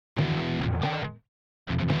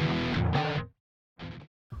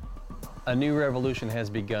A new revolution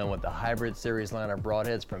has begun with the Hybrid Series line of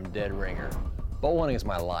broadheads from Dead Ringer. Bowhunting is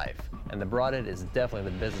my life, and the broadhead is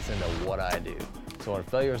definitely the business end of what I do. So when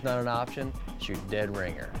failure is not an option, shoot Dead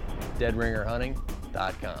Ringer.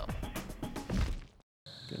 DeadRingerHunting.com.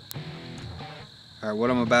 Alright,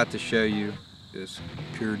 what I'm about to show you is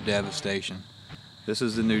pure devastation. This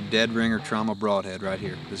is the new Dead Ringer trauma broadhead right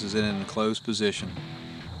here. This is in an enclosed position.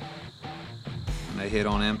 When they hit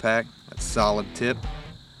on impact, that solid tip,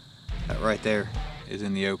 that right there is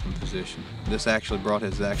in the open position. This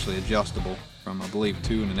broadhead is actually adjustable from, I believe,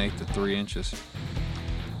 2 1/8 to 3 inches.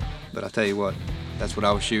 But I tell you what, that's what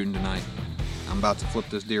I was shooting tonight. I'm about to flip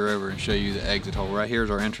this deer over and show you the exit hole. Right here is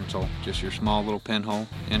our entrance hole, just your small little pinhole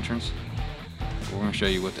entrance. We're going to show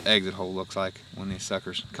you what the exit hole looks like when these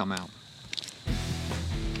suckers come out.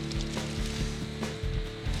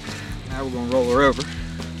 Now we're going to roll her over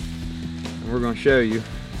and we're going to show you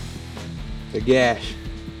the gash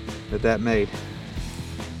that made.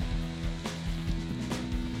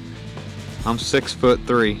 I'm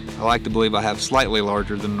 6'3". I like to believe I have slightly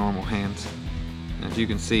larger than normal hands. And as you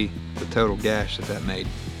can see, the total gash that made.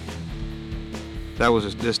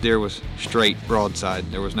 This deer was straight broadside.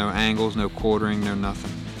 There was no angles, no quartering, no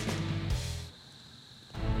nothing.